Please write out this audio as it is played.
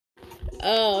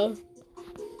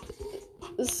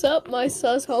Sup, my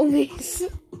sus homies.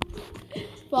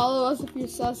 Follow us if your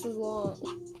sus is long.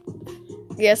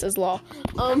 Yes, it's law.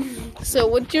 So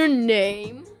what's your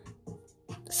name?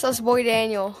 Susboy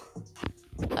Daniel.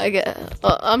 I get.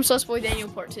 I'm Susboy Daniel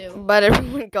Part 2. But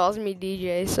everyone calls me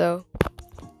DJ, so.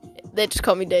 They just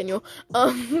call me Daniel.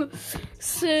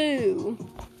 So.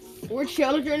 We're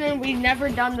children and we've never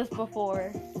done this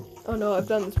before. Oh no, I've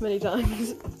done this many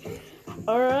times.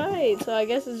 Alright, so I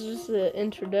guess it's just an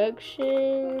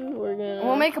introduction.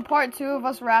 We'll make a part 2 of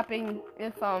us rapping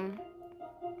if,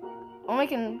 we're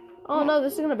making... Oh no,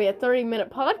 this is gonna be a 30-minute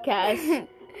podcast.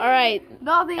 Alright,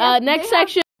 No, next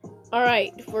section.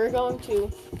 Alright, we're going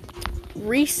to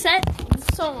reset the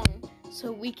song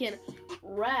so we can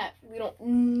rap. We don't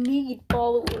need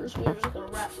followers. We're just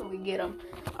gonna rap so we get them.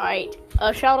 Alright,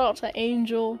 shout out to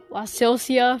Angel La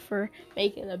Silcia for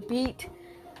making the beat.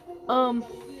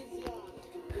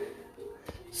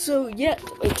 So yeah,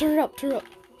 wait, turn it up.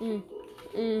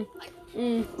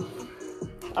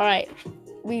 Alright,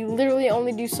 we literally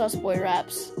only do Susboy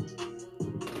raps.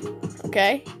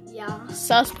 Okay? Yeah.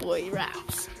 Susboy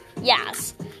raps.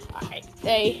 Yes. Alright.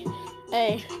 Hey.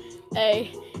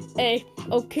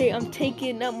 Okay, I'm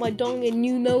taking out my dong and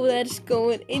you know that it's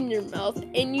going in your mouth.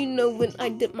 And you know when I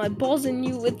dip my balls in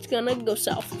you, it's gonna go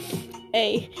south.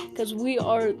 Hey, cause we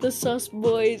are the Sus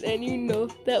Boys and you know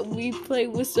that we play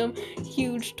with some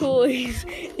huge toys.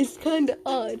 It's kinda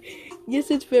odd. Yes,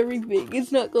 it's very big.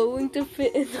 It's not going to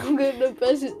fit and I'm gonna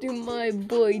pass it to my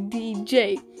boy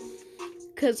DJ.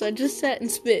 Cause I just sat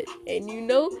and spit, and you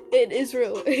know it is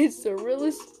real. It's the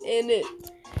realest in it.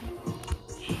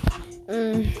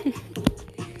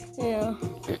 Yeah.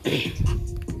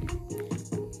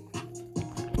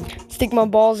 Stick my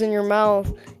balls in your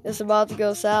mouth. It's about to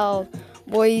go south.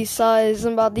 Boy, you size.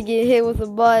 I'm about to get hit with a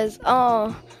buzz.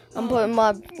 I'm putting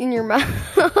my in your mouth.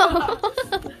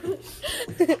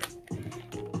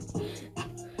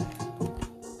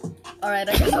 Alright,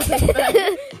 I guess I'll take it back.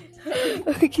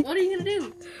 Okay. What are you gonna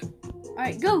do?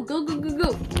 Alright, go.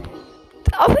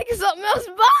 I'll think of something else.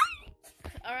 Bye.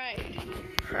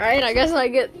 Alright, I guess I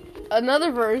get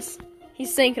another verse.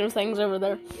 He's thinking of things over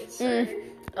there. Yes, sir.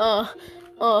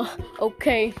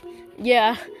 Okay.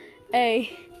 Yeah.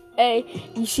 Hey,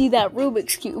 you see that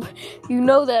Rubik's Cube? You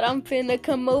know that I'm finna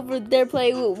come over there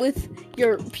play with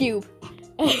your pube.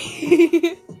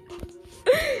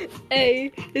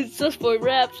 Hey, it's Susboy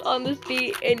raps on this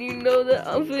beat, and you know that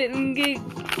I'm finna get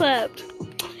clapped.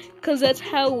 Cause that's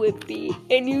how it be.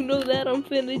 And you know that I'm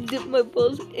finna dip my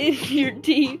balls in your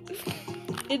teeth.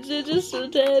 It's just a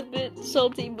tad bit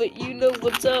salty, but you know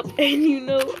what's up. And you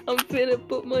know I'm finna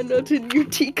put my nuts in your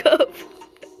teacup.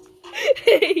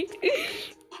 Hey.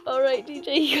 Alright,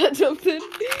 DJ, you got something?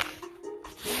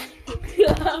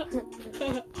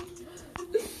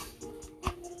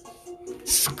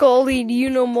 Scully, do you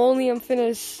know Molly? I'm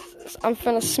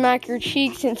finna smack your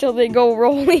cheeks until they go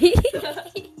rolly.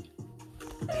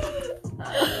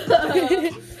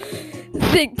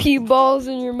 Thick pea balls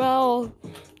in your mouth.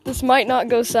 This might not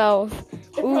go south.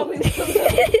 Ooh.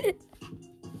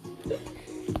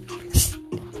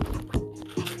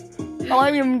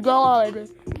 I'm God.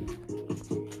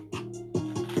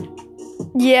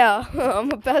 Yeah, I'm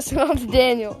gonna pass it on to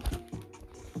Daniel.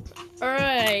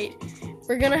 Alright,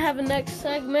 we're gonna have a next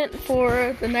segment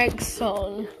for the next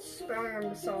song.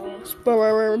 Sperm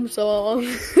song.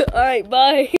 Alright,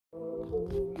 bye.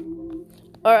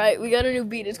 Alright, we got a new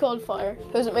beat. It's called Fire.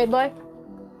 Who's it made by?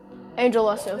 Angel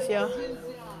La Silcia.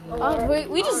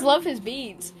 We just love his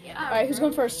beats. Alright, who's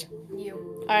going first?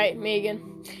 You. Alright, me again.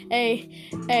 Hey,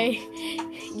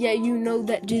 yeah, you know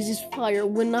that jizz is fire.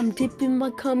 When I'm dipping my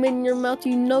cum in your mouth,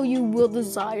 you know you will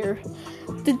desire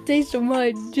the taste of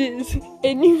my jizz.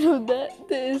 And you know that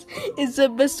this is the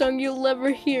best song you'll ever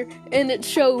hear, and it's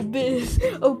showbiz.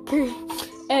 Okay,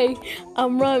 hey,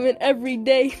 I'm rhyming every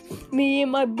day. Me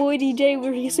and my boy DJ,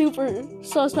 we're super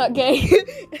sus, not gay.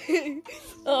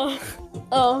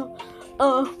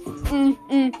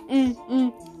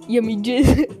 Yummy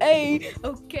jizz. Hey,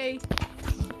 okay.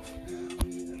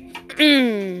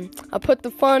 I put the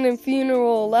fun in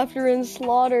funeral, left her in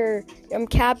slaughter. I'm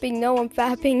capping, no, I'm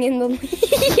fapping in the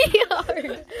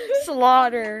yard.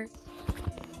 Slaughter.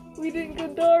 We didn't go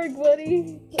dark,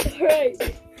 buddy.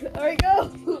 Alright, go.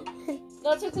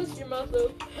 Not so close to your mouth,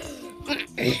 though.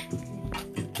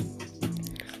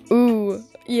 Ooh,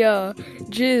 yeah,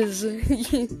 jizz.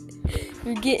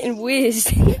 You're getting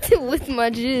whizzed with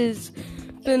my jizz.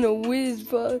 Been a whiz,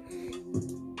 but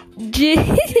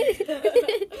jizz.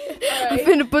 I'm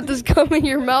finna put this cum in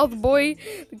your mouth, boy.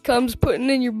 The cum's putting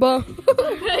in your bum.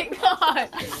 Oh my god.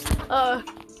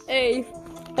 Hey,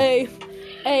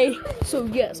 Hey, so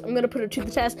yes, I'm gonna put it to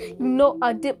the test. You know,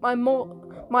 I dipped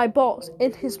my balls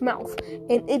in his mouth,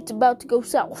 and it's about to go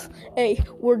south. Hey,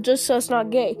 we're just us, not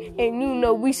gay. And you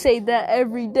know, we say that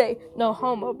every day. No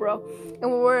homo, bro.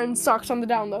 And we're wearing socks on the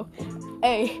down low.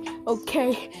 Hey,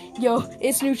 okay, yo,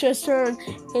 it's Nucha's turn,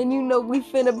 and you know we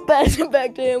finna pass it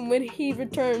back to him when he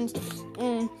returns.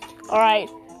 Alright,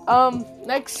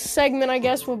 next segment I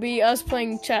guess will be us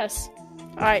playing chess.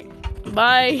 Alright,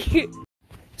 bye.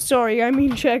 Sorry, I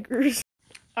mean checkers.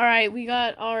 Alright, we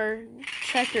got our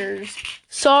checkers.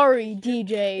 Sorry,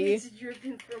 DJ. It's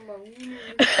dripping from my wiener.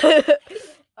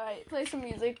 Alright, play some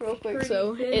music real quick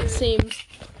so it seems.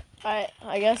 Alright,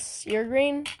 I guess you're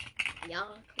green? Yeah,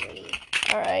 clean.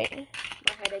 Alright.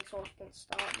 My headaches won't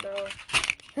stop, bro.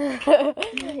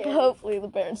 Hopefully the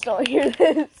parents don't hear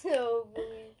this. So,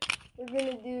 we're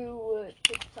gonna do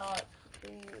TikTok.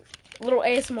 A little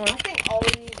ASMR. I think all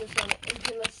of these are from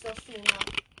Infamous Cinema.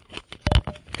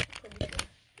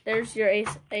 There's your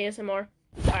ASMR.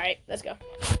 Alright, let's go.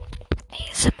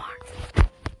 ASMR.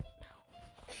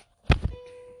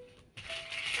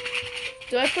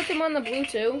 Do I put them on the blue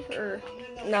too? Or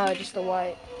No, just the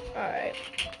white. alright.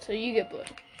 So you get blue.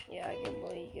 Yeah, I get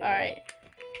blue. Alright.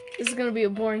 This is gonna be a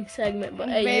boring segment, but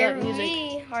hey, you got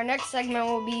music. Our next segment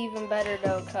will be even better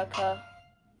though, Kaka.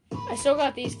 I still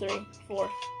got these 4.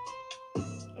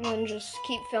 And then just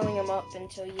keep filling them up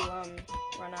until you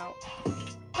run out.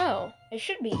 Oh, It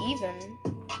should be even.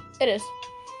 it is.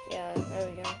 Yeah, there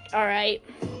we go. Alright.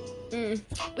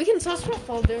 We can suss off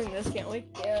while doing this, can't we?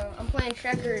 Yeah, I'm playing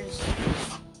checkers.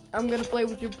 I'm gonna play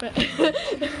with your pet.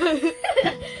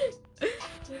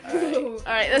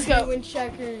 Alright, let's go. Doing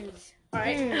checkers.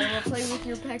 Alright. I'm gonna play with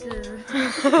your pecker.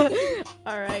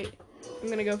 Alright. I'm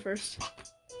gonna go first.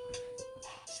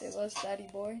 Say less, daddy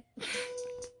boy.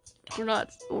 We're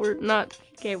not.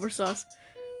 Okay, we're sus.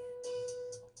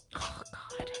 Oh,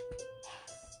 God.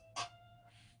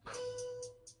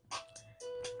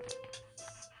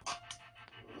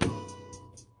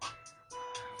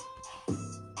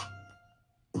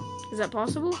 Is that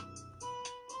possible?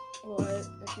 What?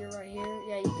 If you're right here?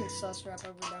 Yeah, you can sus wrap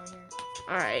over down here.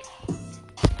 Alright.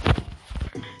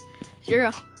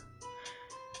 0.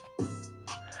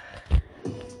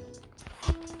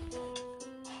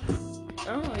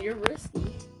 Oh, you're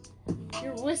risky.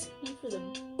 You're risky for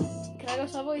them. Can I go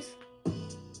sideways?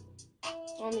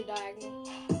 On the diagonal.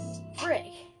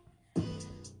 Frick.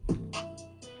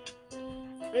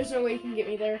 There's no way you can get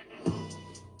me there.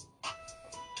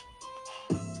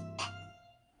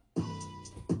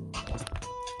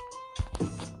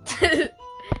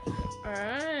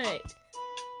 Alright.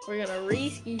 We're gonna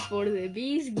re-ski for the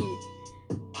B-ski.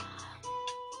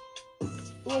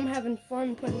 Ooh, I'm having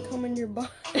fun putting cum in your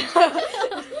butt.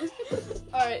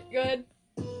 Alright, go ahead.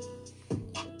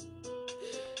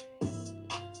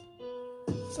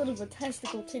 Sort of a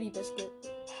testicle titty biscuit.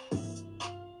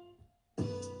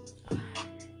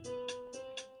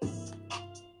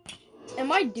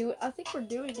 I think we're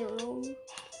doing it wrong.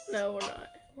 No, we're not.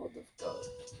 Hold the fuck.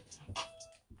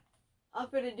 I'm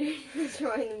gonna do this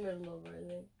right in the middle of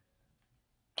everything.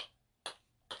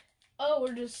 Oh,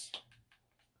 we're just...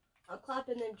 I'm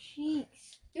clapping them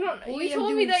cheeks. You don't know. Boy, You I'm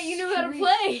told me doing that you knew how to streaks.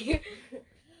 play.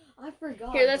 I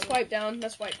forgot. Here, let's swipe down.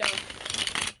 Let's swipe down.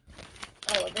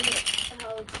 Oh, this is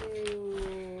how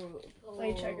to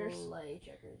Play checkers. Play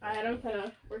checkers. Alright, I'm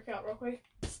gonna work out real quick.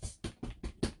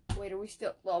 Wait, are we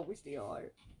still? Well, we still are.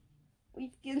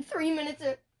 We've given 3 minutes.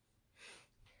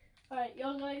 Alright,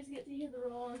 y'all guys get to hear the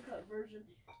raw uncut version.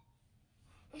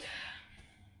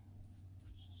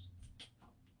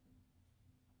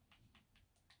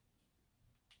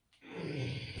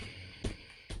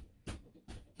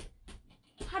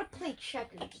 How to play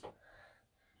checkers.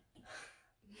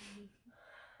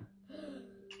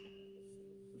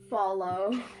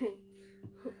 Follow.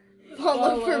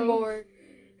 Follow for more.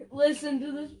 Listen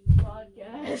to this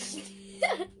podcast.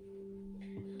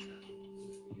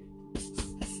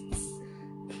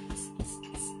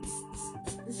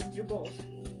 This is your balls.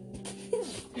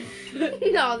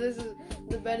 No, this is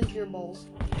the bed is your balls.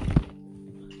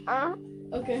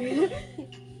 Okay.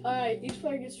 Alright, each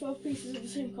player gets 12 pieces of the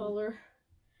same color.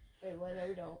 Wait, what? No,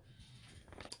 we don't.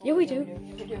 Yeah, we do.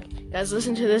 We do. Guys,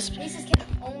 listen to this. Pieces can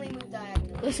only move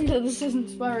diagonally. Listen to this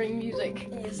inspiring music.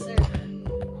 Yes, sir.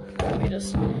 Let me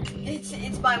just...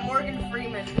 It's by Morgan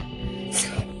Freeman.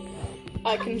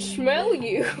 I can smell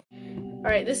you.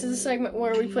 Alright, this is a segment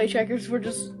where we play checkers. We're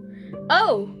just...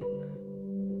 Oh!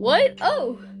 What?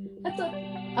 Oh!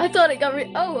 I thought it got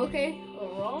Oh, okay.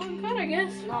 Wrong cut, I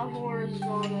guess. Not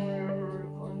horizontal or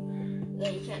vertical. Yeah,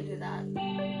 you can't do that. You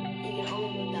can only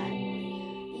move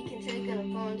diagonally. You can take an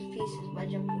opponent's pieces by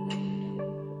jumping up and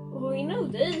down.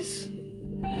 this.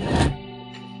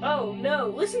 Oh no,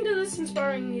 listen to this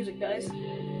inspiring music, guys.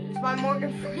 It's by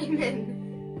Morgan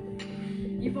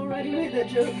Freeman. You've already made that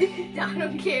joke. I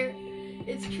don't care.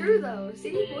 It's true though.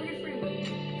 See, Morgan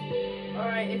Freeman.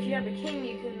 Alright, if you have a king,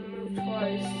 you can move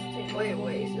twice.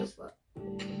 Wait, it's just that.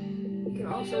 You can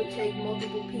also take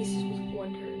multiple pieces with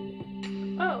one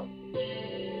turn. Oh.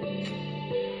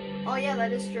 Oh yeah,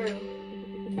 that is true.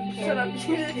 Shut up.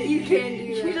 You can do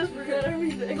You that. just forgot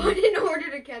everything. But in order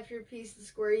to capture a piece, the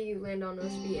square you land on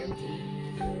must be empty.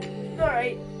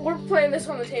 Alright, we're playing this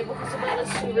on the table because the bed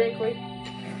is too wrinkly.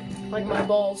 Like my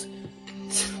balls.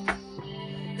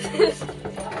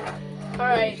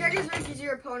 Alright. Checkers reaches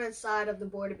your opponent's side of the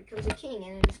board. It becomes a king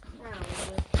and it is crowned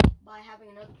by having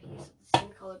another piece of the same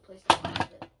color placed on top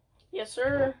of it. Yes,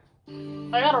 sir.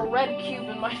 I got a red cube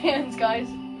in my hands, guys.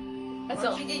 That's Why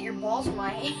don't you get your balls in my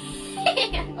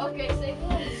hand? Okay, say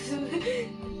this.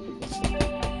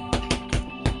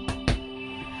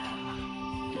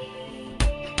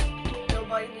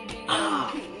 Nobody me being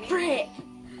Frick.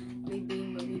 me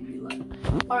being like.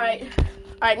 Alright,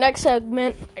 next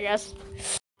segment, I guess.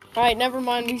 Alright, never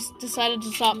mind, we decided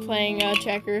to stop playing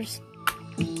checkers.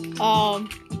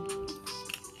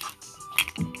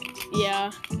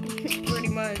 Yeah, Pretty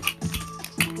much.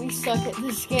 we suck at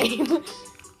this game.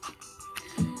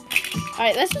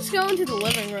 Alright, let's just go into the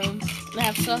living room and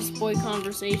have sus boy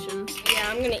conversations. Yeah,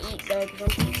 I'm gonna eat though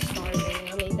because I'm starving.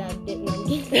 I made that bit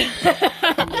nugget.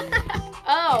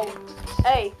 Oh,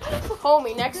 hey,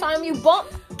 homie, next time you bump.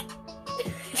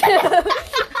 Hey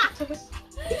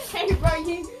bro,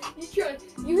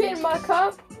 you hit my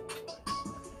cup?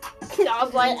 I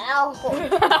was like, ow.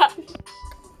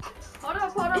 Hold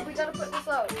up, we gotta put this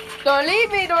up. Don't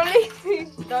leave me. Don't leave me.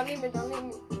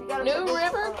 We gotta New put this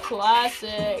River up.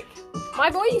 Classic. My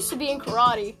boy used to be in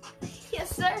karate.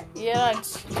 Yes, sir. Yeah, I'd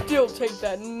still take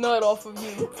that nut off of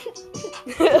you.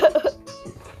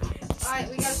 Alright,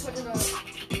 we gotta put it up.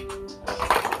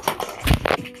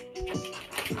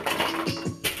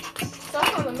 Stuff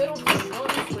on the middle to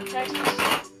protect me.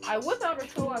 I whip out her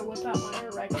toe, I whip out my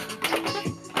erection.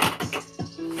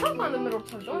 Stuff on the middle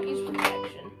toe, don't use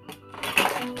protection.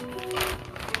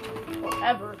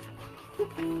 Forever.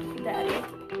 Daddy.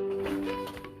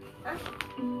 Huh?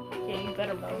 Yeah, you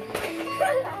better moan.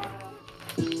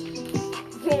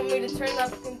 You want me to turn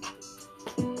that thing?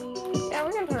 Yeah,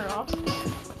 we're gonna turn it off.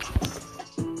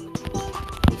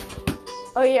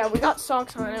 Oh yeah, we got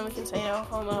socks on and we can say no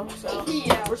homo, so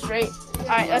Yeah. we're straight.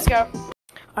 Alright, let's go.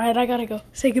 Alright, I gotta go.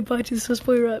 Say goodbye to the Sus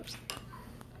Boy Reps.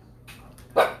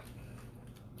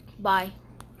 Bye.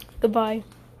 Goodbye.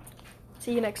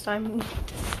 See you next time.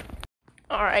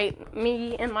 Alright,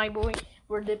 me and my boy,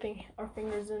 we're dipping our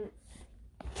fingers in.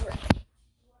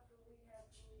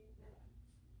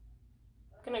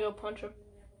 Gonna go punch him.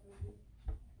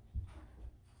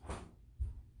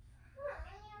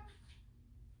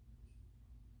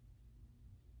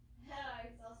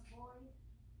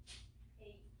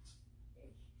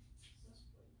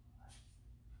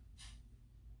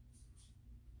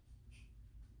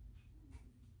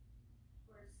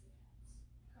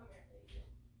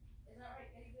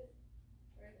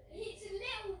 It's a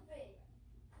little bit.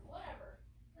 Whatever.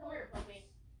 Come here, puppy.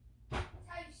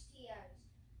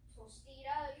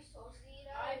 Tostitos.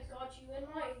 I've got you in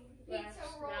my Pizza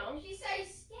roll. now. She says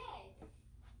scared.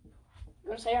 You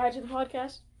wanna say hi to the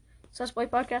podcast? Sus Boy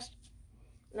Podcast?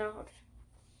 No? Okay.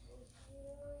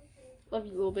 Love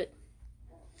you a little bit.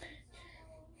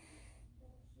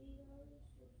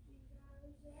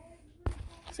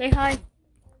 Say hi.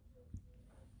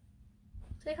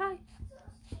 Say hi.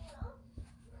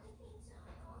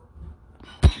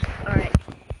 Alright.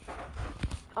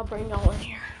 I'll bring y'all in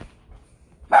here.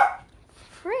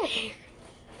 Frick.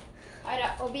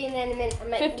 Alright, we'll be in there in a minute.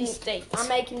 50 states. I'm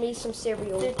making me some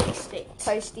cereal. 50 states.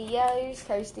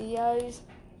 Tostitos.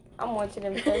 I'm watching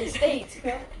them 30 states.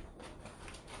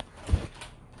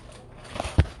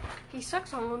 He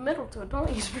sucks on the middle toe.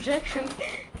 Don't use protection.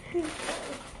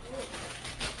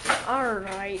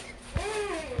 Alright.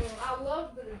 I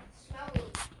love the smell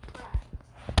of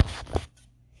crack.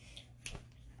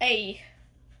 Hey.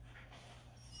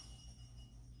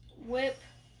 Whip.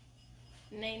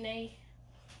 Nay nay.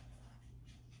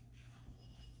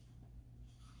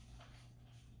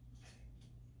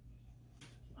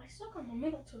 I suck on the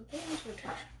middle toe. Don't use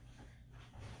protection.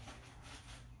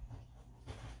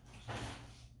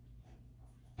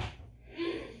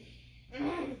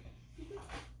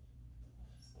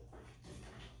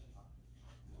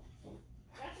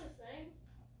 That's a thing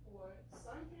for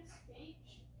Sun-Kissed Beach.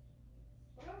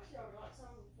 What else y'all got?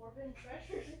 Some forbidden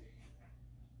treasures?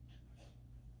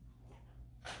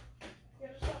 You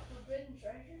gotta stop forbidden treasures.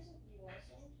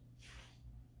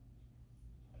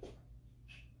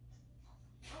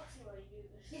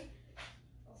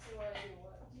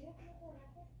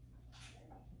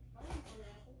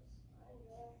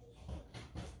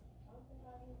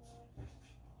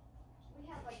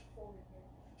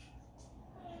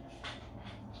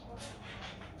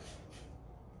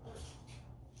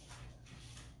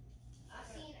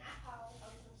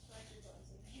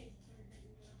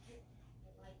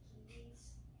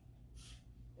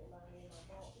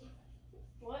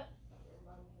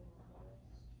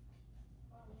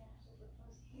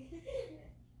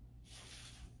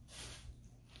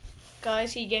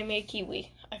 Guys, he gave me a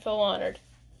kiwi. I feel honored.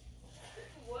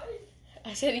 What?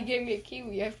 I said he gave me a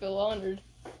kiwi. I feel honored.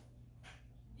 Do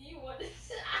you want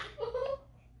this apple?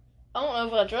 I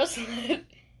don't know if I trust it.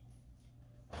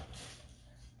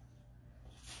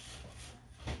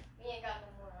 We ain't got no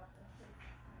more apples.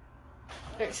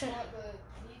 I just want the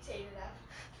mutated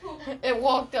apple. It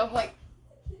walked up like.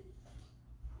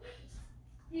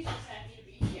 He's just happy to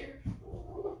be here.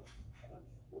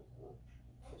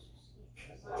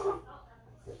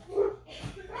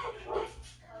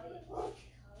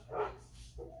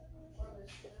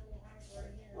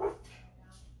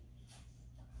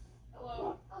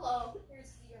 Hello. Hello.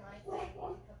 Here's your knife thing. You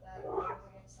can cut that over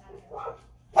against that.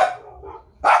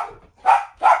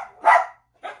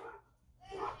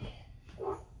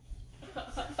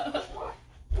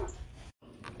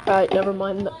 Alright, never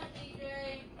mind.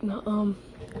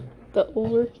 The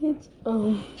older kids.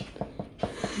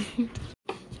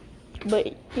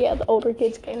 But yeah, the older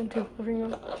kids came to,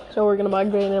 so we're gonna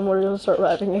migrate and we're gonna start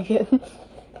rapping again.